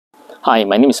Hi,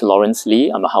 my name is Lawrence Lee.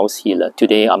 I'm a house healer.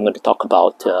 Today I'm going to talk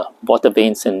about water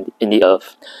veins in the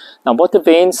earth. Now, water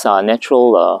veins are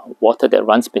natural water that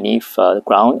runs beneath the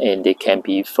ground, and they can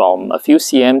be from a few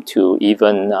cm to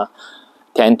even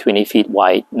 10, 20 feet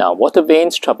wide. Now, water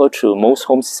veins travel through most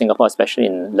homes in Singapore, especially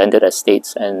in landed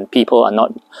estates, and people are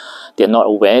not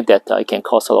aware that it can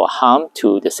cause a lot of harm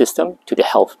to the system, to the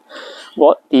health.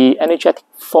 What the energetic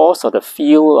force or the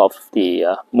field of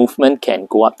the movement can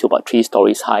go up to about 3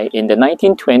 stories high. In the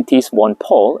 1920s, Von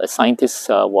Paul, a scientist,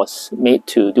 was made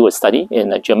to do a study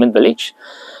in a German village.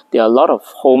 There are a lot of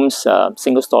homes,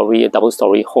 single-story,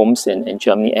 double-story homes in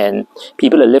Germany, and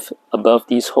people that live above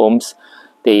these homes,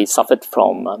 they suffered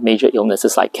from major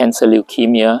illnesses like cancer,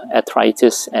 leukemia,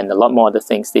 arthritis, and a lot more other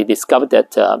things. They discovered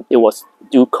that it was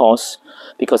due cause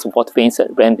because of water veins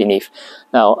that ran beneath.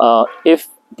 Now, if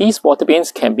these water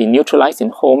veins can be neutralized in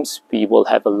homes, we will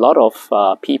have a lot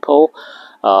of people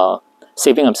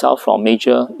saving themselves from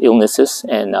major illnesses,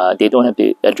 and they don't have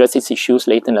to address these issues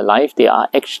later in their life. They're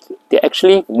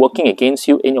actually working against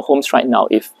you in your homes right now.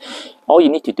 If all you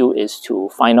need to do is to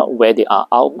find out where they are.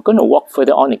 I'm going to walk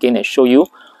further on again and show you,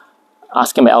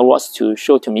 asking my L-rods to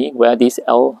show to me where these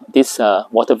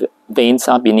water veins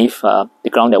are beneath the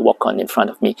ground that I walk on in front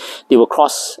of me. They will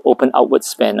cross open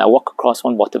outwards when I walk across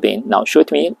one water vein. Now show it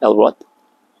to me, L-rod.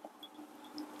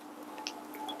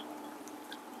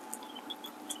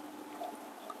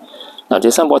 Now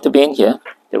there's some water vein here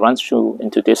that runs through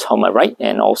into this on my right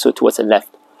and also towards the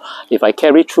left. If I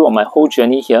carry through on my whole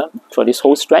journey here, for this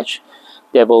whole stretch,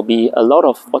 there will be a lot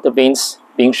of water veins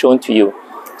being shown to you.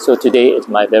 So today is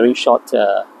my very short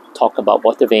talk about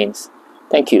water veins.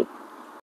 Thank you.